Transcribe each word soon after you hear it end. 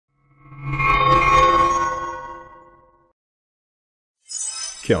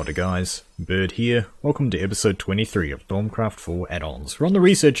Kia ora guys, Bird here. Welcome to episode 23 of Thaumcraft for Addons. We're on the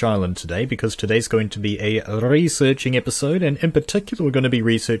research island today because today's going to be a researching episode, and in particular we're going to be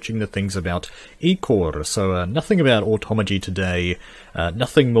researching the things about Ecor. So nothing about Automagy today,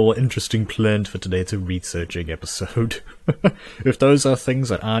 nothing more interesting planned for today. It's a researching episode. If those are things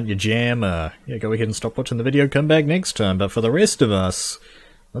that aren't your jam, yeah, go ahead and stop watching the video, come back next time. But for the rest of us,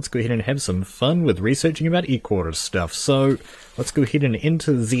 let's go ahead and have some fun with researching about Ecor stuff. So, let's go ahead and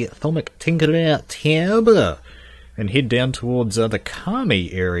enter the Thaumic Tinkerer tab and head down towards the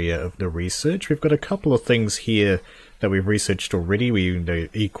Kami area of the research. We've got a couple of things here that we've researched already. The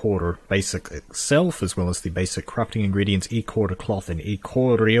Ecor basic itself, as well as the basic crafting ingredients, Ecor cloth and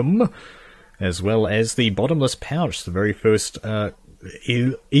Ecorium, as well as the bottomless pouch, the very first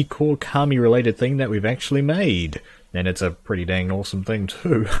Ecor Kami related thing that we've actually made. And it's a pretty dang awesome thing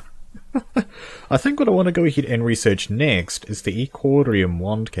too. I think what I want to go ahead and research next is the Ecorium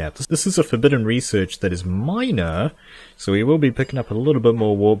wand cap. This is a forbidden research that is minor, so we will be picking up a little bit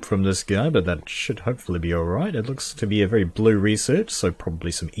more warp from this guy, but that should hopefully be alright. It looks to be a very blue research, so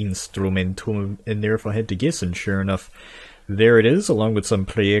probably some instrumental in there if I had to guess, and sure enough, there it is, along with some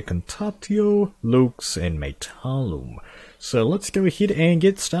Precantatio, Lux, and Metallum. So let's go ahead and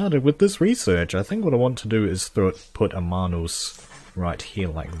get started with this research. I think what I want to do is put a Manus right here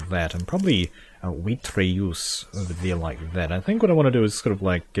like that, and probably a Vitreus over there like that. I think what I want to do is sort of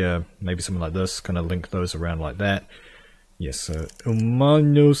like, maybe something like this, kind of link those around like that. Yes, so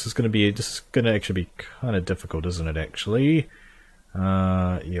Manus is going to be, this is going to actually be kind of difficult, isn't it, actually?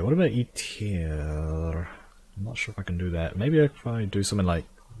 Yeah, what about Iter? I'm not sure if I can do that. Maybe if I do something like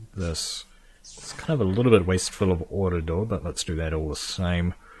this. It's kind of a little bit wasteful of Autodor, but let's do that all the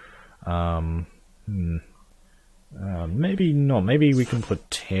same. Maybe not. Maybe we can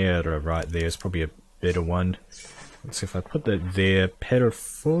put Terra right there. It's probably a better one. Let's see if I put that there.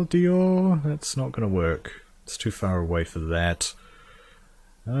 Perifodio? That's not going to work. It's too far away for that.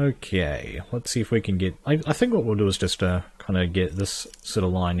 Okay, let's see if we can get... I think what we'll do is just kind of get this sort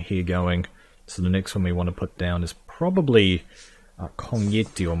of line here going. So the next one we want to put down is probably...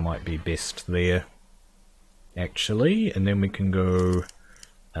 Cognietio might be best there, actually, and then we can go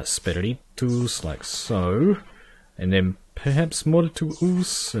Spiritus, like so, and then perhaps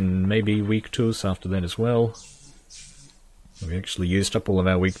Mortuus, and maybe Victus after that as well. We actually used up all of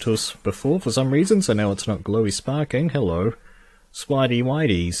our Victus before for some reason, so now it's not glowy sparking. Hello, Spidey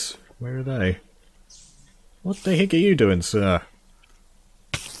Whiteys, where are they? What the heck are you doing, sir?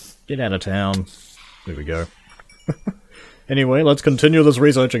 Get out of town. There we go. Anyway, let's continue this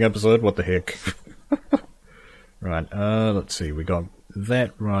researching episode. What the heck? Right, let's see. We got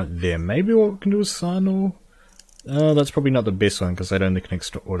that right there. Maybe what we can do is Sino. That's probably not the best one because that only connects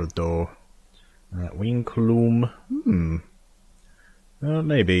to Autodor. Winklum.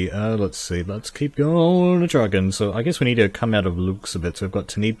 Maybe. Let's see. Let's keep going trucking. So I guess we need to come out of Lux a bit. So we've got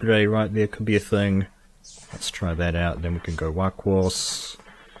Tenebrae right there. Could be a thing. Let's try that out. Then we can go Wakwas.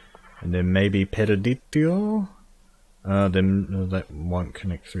 And then maybe Periditio. Then that won't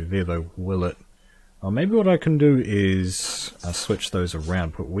connect through there though, will it? Maybe what I can do is switch those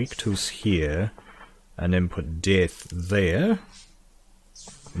around, put Victus here, and then put Death there.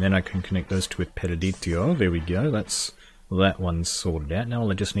 And then I can connect those two with Periditio. There we go, that's that one sorted out. Now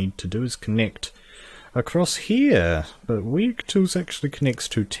all I just need to do is connect across here. But Victus actually connects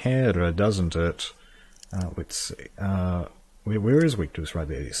to Terra, doesn't it? Let's see. Where is Victus? Right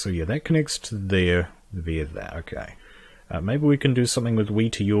there. So yeah, that connects to there, there, okay. Maybe we can do something with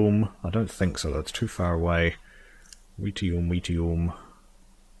Witium. I don't think so, that's too far away. Witium.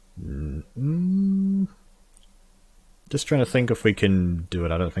 Just trying to think if we can do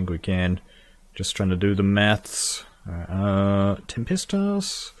it. I don't think we can. Just trying to do the maths.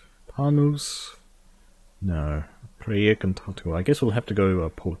 Tempestas? Panus? No. Precantatio. I guess we'll have to go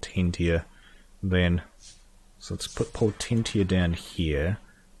Potentia then. So let's put Potentia down here.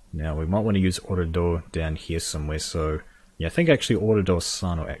 Now we might want to use Autodor down here somewhere, so... Yeah, I think actually Autodor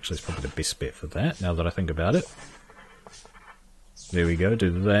Sano actually is probably the best bet for that, now that I think about it. There we go,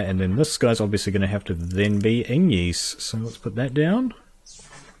 do that, and then this guy's obviously going to have to then be Ignis, so let's put that down.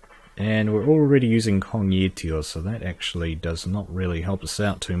 And we're already using Cognietio, so that actually does not really help us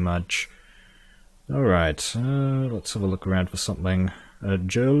out too much. Alright, let's have a look around for something.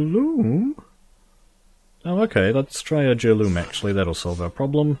 Jerloom? Oh, okay, let's try a Jerloom actually, that'll solve our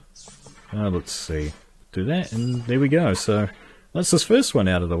problem. Let's see. Do that, and there we go. So, that's this first one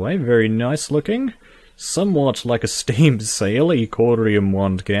out of the way. Very nice looking. Somewhat like a steam sail, Ecorium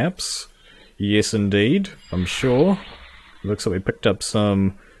wand caps. Yes, indeed, I'm sure. Looks like we picked up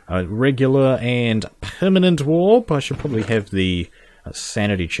some regular and permanent warp. I should probably have the A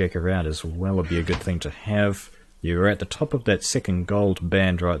sanity checker out as well would be a good thing to have. You're at the top of that second gold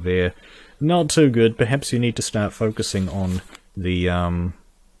band right there. Not too good. Perhaps you need to start focusing on the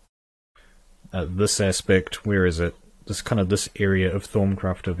this aspect. Where is it? This area of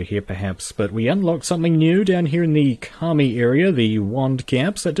Thaumcraft over here, perhaps. But we unlocked something new down here in the Kami area, the wand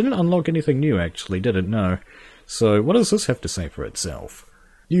caps. That didn't unlock anything new, actually, did it? No. So, what does this have to say for itself?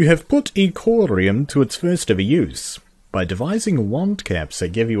 You have put Ecorium to its first ever use by devising wand caps that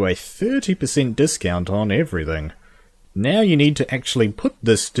give you a 30% discount on everything. Now you need to actually put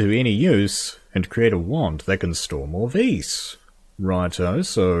this to any use and create a wand that can store more Vs. Righto,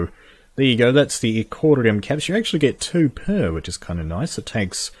 so there you go, that's the Ecorium caps. You actually get 2 per, which is kind of nice. It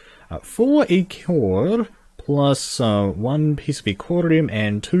takes 4 Ecor plus 1 piece of Ecorium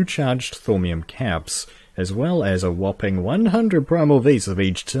and 2 charged Thaumium caps, as well as a whopping 100 primal Vs of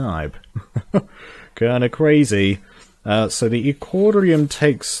each type. Kinda crazy. So the Ecorium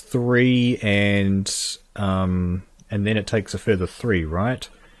takes 3 and then it takes a further 3, right?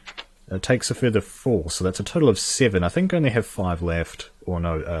 It takes a further 4, so that's a total of 7. I think I only have 5 left. Or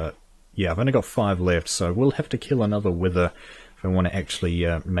no, yeah, I've only got 5 left, so we'll have to kill another wither if I want to actually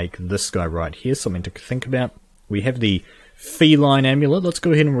make this guy right here. Something to think about. We have the feline amulet. Let's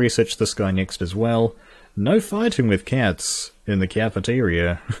go ahead and research this guy next as well. No fighting with cats in the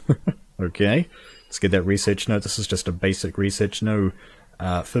cafeteria. Okay, let's get that research note. This is just a basic research. No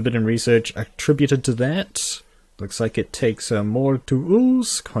forbidden research attributed to that. Looks like it takes more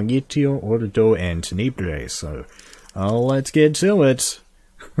tools, cognitio, ordo, and tenebrae. So, let's get to it.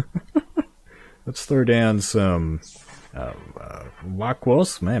 Let's throw down some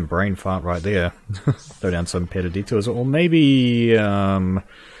Wakwas. Man, brain fart right there. Throw down some Pedititus, or maybe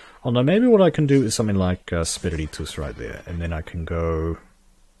oh no, maybe what I can do is something like Spiritus right there, and then I can go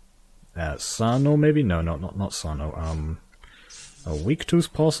Sano, maybe? No, not Sano. Victus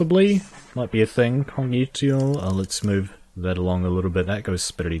possibly might be a thing. Cognitio. Let's move that along a little bit. That goes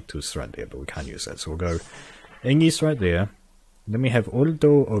Spiritus right there, but we can't use that, so we'll go Ingis right there. Then we have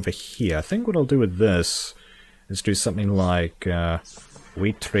Ordo over here. I think what I'll do with this is do something like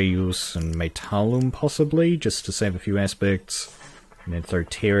Vitreus and Metallum possibly, just to save a few aspects. And then throw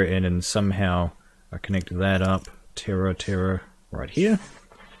Terra in and somehow I connect that up. Terra right here.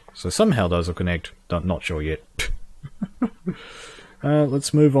 So somehow those will connect. Not sure yet.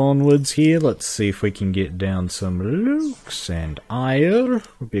 Let's move onwards here. Let's see if we can get down some Lukes and Ire.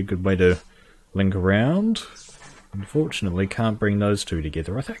 Would be a good way to link around. Unfortunately, can't bring those two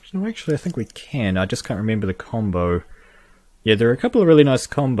together. Actually, I think we can. I just can't remember the combo. Yeah, there are a couple of really nice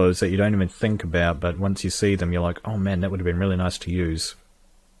combos that you don't even think about, but once you see them, you're like, oh man, that would have been really nice to use.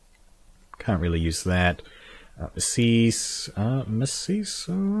 Can't really use that. Missis? I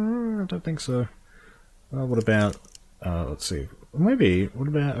don't think so. What about, let's see, maybe, what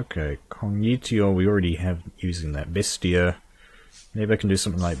about, okay, Cognitio, we already have using that. Bestia. Maybe I can do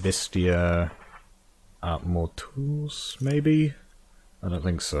something like Bestia, Mortus, maybe? I don't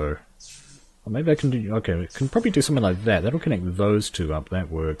think so. Or maybe I can do, okay, we can probably do something like that. That'll connect those two up, that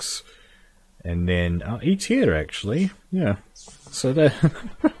works. And then, Etier actually, yeah. So that,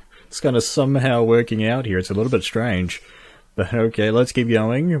 it's kind of somehow working out here. It's a little bit strange. But okay, let's keep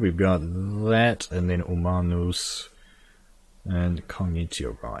going. We've got that, and then Umanus, and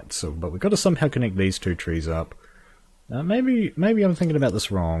Cognitio, right. So, but we've got to somehow connect these two trees up. Maybe I'm thinking about this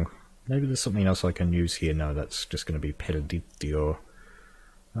wrong. Maybe there's something else I can use here. No, that's just going to be Peditio.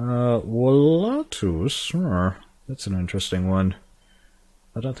 Volatus, that's an interesting one.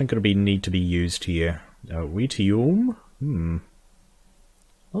 I don't think it'll need to be used here. Vitium,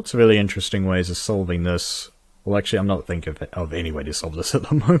 lots of really interesting ways of solving this. Well, actually, I'm not thinking of any way to solve this at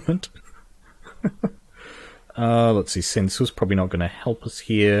the moment. Let's see, Sensu's probably not going to help us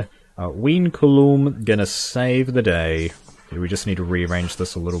here. Weenkulum, gonna save the day. We just need to rearrange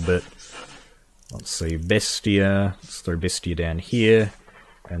this a little bit. Let's see, Bestia. Let's throw Bestia down here.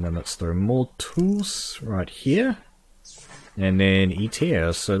 And then let's throw Mortus right here. And then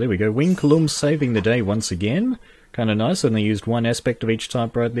Etier. So there we go. Weenkulum saving the day once again. Kind of nice, and they used one aspect of each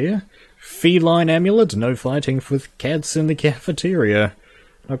type right there. Feline amulet, no fighting with cats in the cafeteria.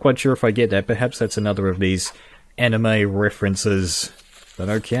 Not quite sure if I get that. Perhaps that's another of these anime references. But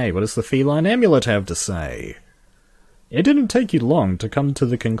okay, what does the feline amulet have to say? It didn't take you long to come to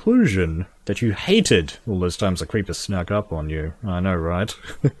the conclusion that you hated all those times the creepers snuck up on you. I know, right?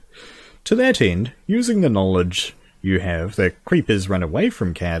 To that end, using the knowledge you have that creepers run away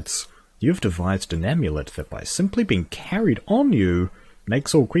from cats, you've devised an amulet that by simply being carried on you,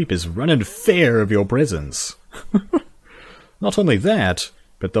 makes all creepers run in fear of your presence. Not only that,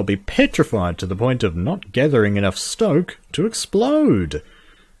 but they'll be petrified to the point of not gathering enough stoke to explode.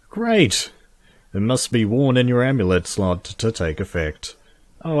 Great! It must be worn in your amulet slot to take effect.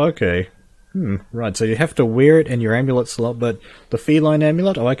 Oh, okay. Right, so you have to wear it in your amulet slot, but the feline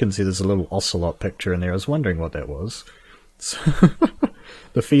amulet? Oh, I can see there's a little ocelot picture in there. I was wondering what that was. So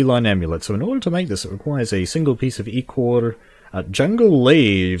the feline amulet. So in order to make this, it requires a single piece of ichor, jungle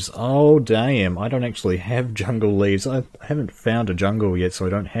leaves. Oh, damn. I don't actually have jungle leaves. I haven't found a jungle yet, so I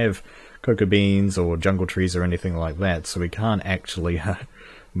don't have cocoa beans or jungle trees or anything like that, so we can't actually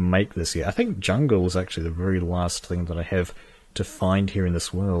make this yet. I think jungle is actually the very last thing that I have to find here in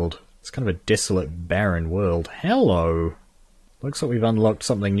this world. It's kind of a desolate, barren world. Hello! Looks like we've unlocked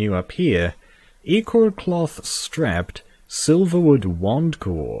something new up here. Ichor cloth strapped, silverwood wand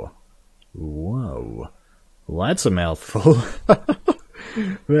core. Whoa. Well, that's a mouthful.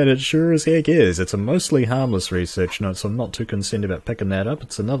 But it sure as heck is. It's a mostly harmless research note, so I'm not too concerned about picking that up.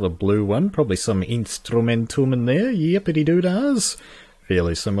 It's another blue one. Probably some instrumentum in there. Yippity-doo-dahs.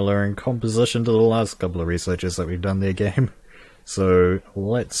 Fairly similar in composition to the last couple of researches that we've done there, game. So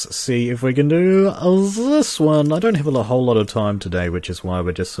let's see if we can do this one. I don't have a whole lot of time today, which is why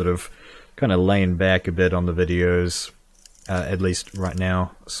we're just sort of kind of laying back a bit on the videos, at least right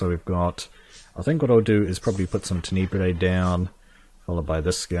now. So we've got, I think what I'll do is probably put some tenebrae down, followed by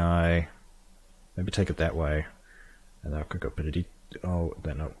this guy. Maybe take it that way. And I could go put it. Oh,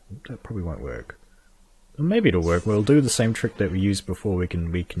 no, that probably won't work. Maybe it'll work. We'll do the same trick that we used before. We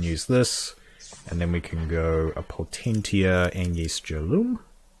can use this. And then we can go a Potentia Agnis Gelum.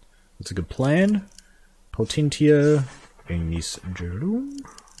 That's a good plan. Potentia Agnis Gelum.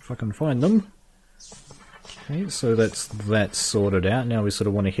 If I can find them. Okay, so that's that sorted out. Now we sort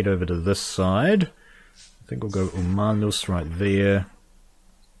of want to head over to this side. I think we'll go Humanus right there.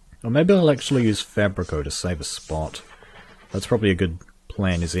 Or maybe I'll actually use Fabrico to save a spot. That's probably a good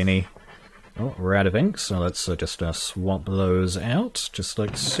plan as any. Oh, we're out of ink, so let's just swap those out, just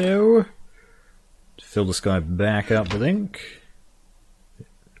like so. Fill this guy back up with ink.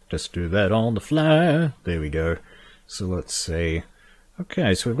 Just do that on the fly. There we go. So let's see.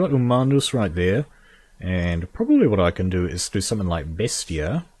 Okay, so we've got Humanus right there. And probably what I can do is do something like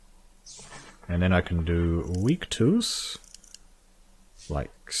Bestia. And then I can do Victus.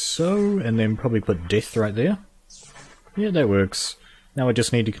 Like so. And then probably put Death right there. Yeah, that works. Now I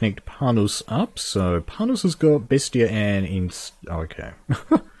just need to connect Panus up. So Panus has got Bestia and okay.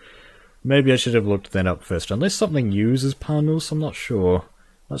 Maybe I should have looked that up first. Unless something uses Panus, I'm not sure.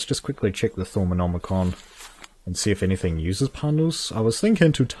 Let's just quickly check the Thaumonomicon and see if anything uses Panus. I was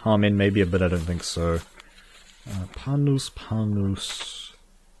thinking Tuhljin maybe, but I don't think so. Panus.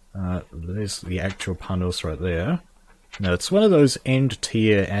 There's the actual Panus right there. No, it's one of those end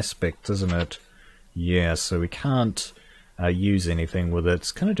tier aspects, isn't it? Yeah, so we can't use anything with it.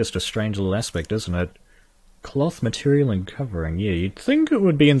 It's kind of just a strange little aspect, isn't it? Cloth material and covering. Yeah, you'd think it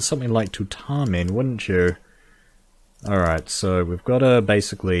would be in something like Tuhljin, wouldn't you? Alright, so we've got to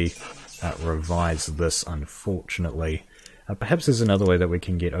basically revise this, unfortunately. Perhaps there's another way that we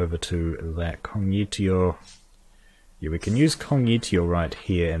can get over to that Cognitio. Yeah, we can use Cognitio right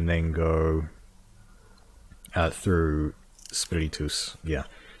here and then go through Spiritus. Yeah,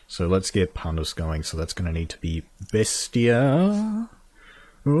 so let's get Panus going. So that's going to need to be Bestia.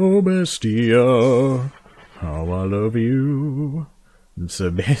 Oh, Bestia. How I love you. And so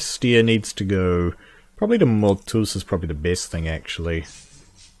Bestia needs to go. Probably the Mortus is probably the best thing, actually.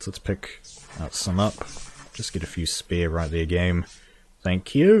 So let's pick some up. Just get a few spare right there, game.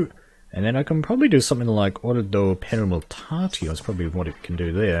 Thank you. And then I can probably do something like Ordo Perimultatio. Is probably what it can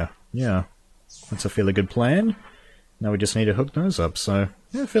do there. Yeah. That's a fairly good plan. Now we just need to hook those up. So,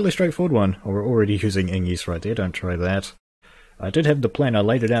 yeah, fairly straightforward one. Oh, we're already using Ingis right there. Don't try that. I did have the plan. I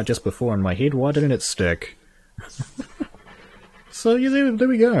laid it out just before in my head. Why didn't it stick? So yeah, there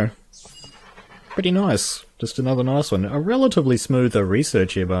we go. Pretty nice. Just another nice one. A relatively smoother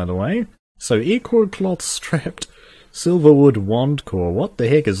research here, by the way. So ichor cloth strapped silverwood wand core. What the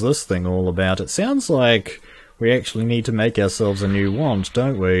heck is this thing all about? It sounds like we actually need to make ourselves a new wand,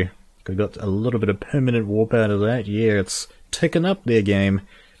 don't we? We've got a little bit of permanent warp out of that. Yeah, it's ticking up there, game.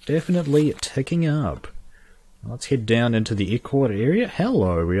 Definitely ticking up. Let's head down into the ichor area.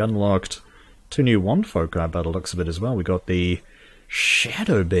 Hello, we unlocked 2 new wand foci by the looks of it as well. We got the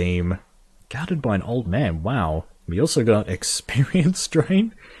Shadow Beam, guarded by an old man. Wow. We also got Experience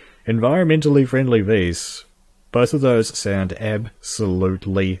Drain, environmentally friendly Vs. Both of those sound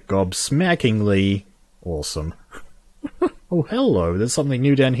absolutely gobsmackingly awesome. Oh, hello. There's something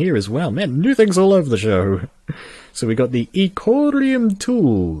new down here as well. Man, new things all over the show. So we got the Echorium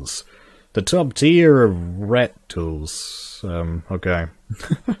Tools. The top tier of rat tools. Okay.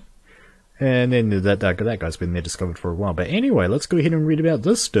 And then that guy's been there discovered for a while. But anyway, let's go ahead and read about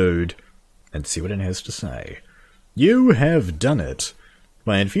this dude and see what it has to say. You have done it.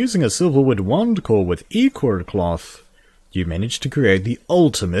 By infusing a silverwood wand core with e-cord cloth, you managed to create the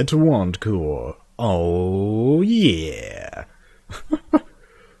ultimate wand core. Oh yeah.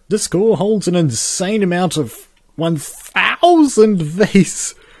 This core holds an insane amount of 1,000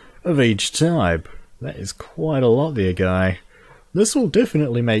 vase of each type. That is quite a lot there, guy. This will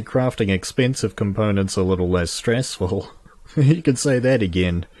definitely make crafting expensive components a little less stressful. You could say that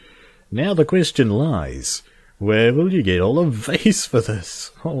again. Now the question lies, where will you get all the vase for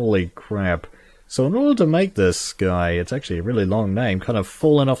this? Holy crap. So in order to make this guy, it's actually a really long name, kind of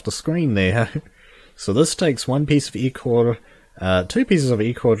fallen off the screen there. So this takes one piece of e-cord, 2 pieces of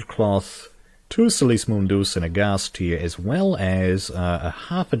e-cord cloth, 2 silice mundus and a gas tier, as well as a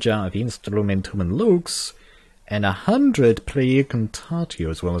half a jar of instrumentum and lux, and 100 player contatio,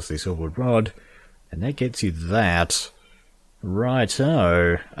 as well as the silver rod, and that gets you that.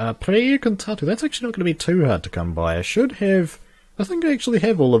 Righto. Player contatio, that's actually not going to be too hard to come by. I think I actually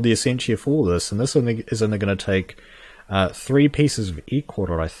have all of the essentia for this, and this is only going to take 3 pieces of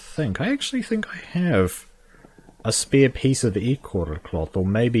e-quarter, I think. I actually think I have a spare piece of e-quarter cloth, or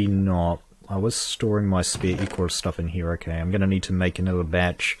maybe not. I was storing my spare e-quarter stuff in here. Okay, I'm going to need to make another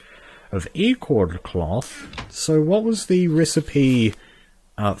batch of e-quarter cloth. So what was the recipe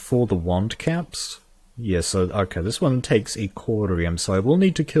for the wand caps? Yeah, so, okay, this one takes e-quarterium, so I will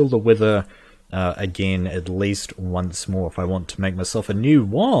need to kill the wither again at least once more if I want to make myself a new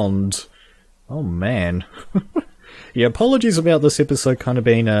wand. Oh man. Yeah, apologies about this episode kind of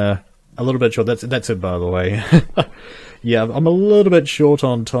being a little bit short. That's it, by the way. Yeah, I'm a little bit short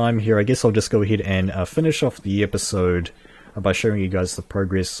on time here. I guess I'll just go ahead and finish off the episode by showing you guys the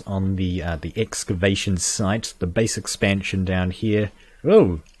progress on the excavation site, the base expansion down here.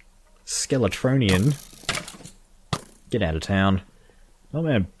 Oh, Skeletronian. Get out of town. Oh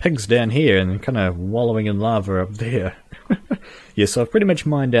man, pigs down here and kind of wallowing in lava up there. Yeah, so I've pretty much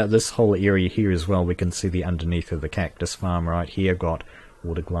mined out this whole area here as well. We can see the underneath of the cactus farm right here. Got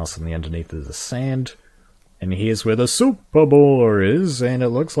water glass on the underneath of the sand. And here's where the super bore is, and it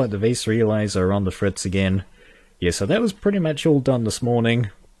looks like the vase relays are on the fritz again. Yeah, so that was pretty much all done this morning.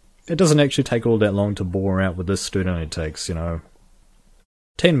 It doesn't actually take all that long to bore out with this student. It takes,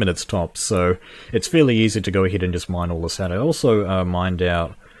 10 minutes tops, so it's fairly easy to go ahead and just mine all this out. I also mined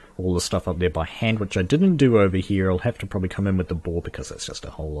out all the stuff up there by hand, which I didn't do over here. I'll have to probably come in with the bore because that's just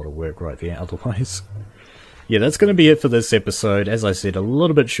a whole lot of work right there otherwise. Yeah, that's going to be it for this episode. As I said, a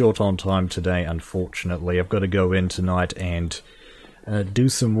little bit short on time today, unfortunately. I've got to go in tonight and do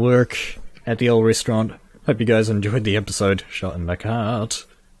some work at the old restaurant. Hope you guys enjoyed the episode. Shot in the heart.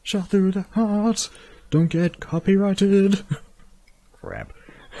 Shot through the heart. Don't get copyrighted. Crap.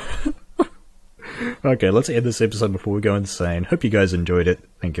 Okay, let's end this episode before we go insane. Hope you guys enjoyed it.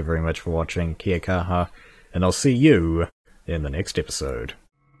 Thank you very much for watching. Kia kaha. And I'll see you in the next episode.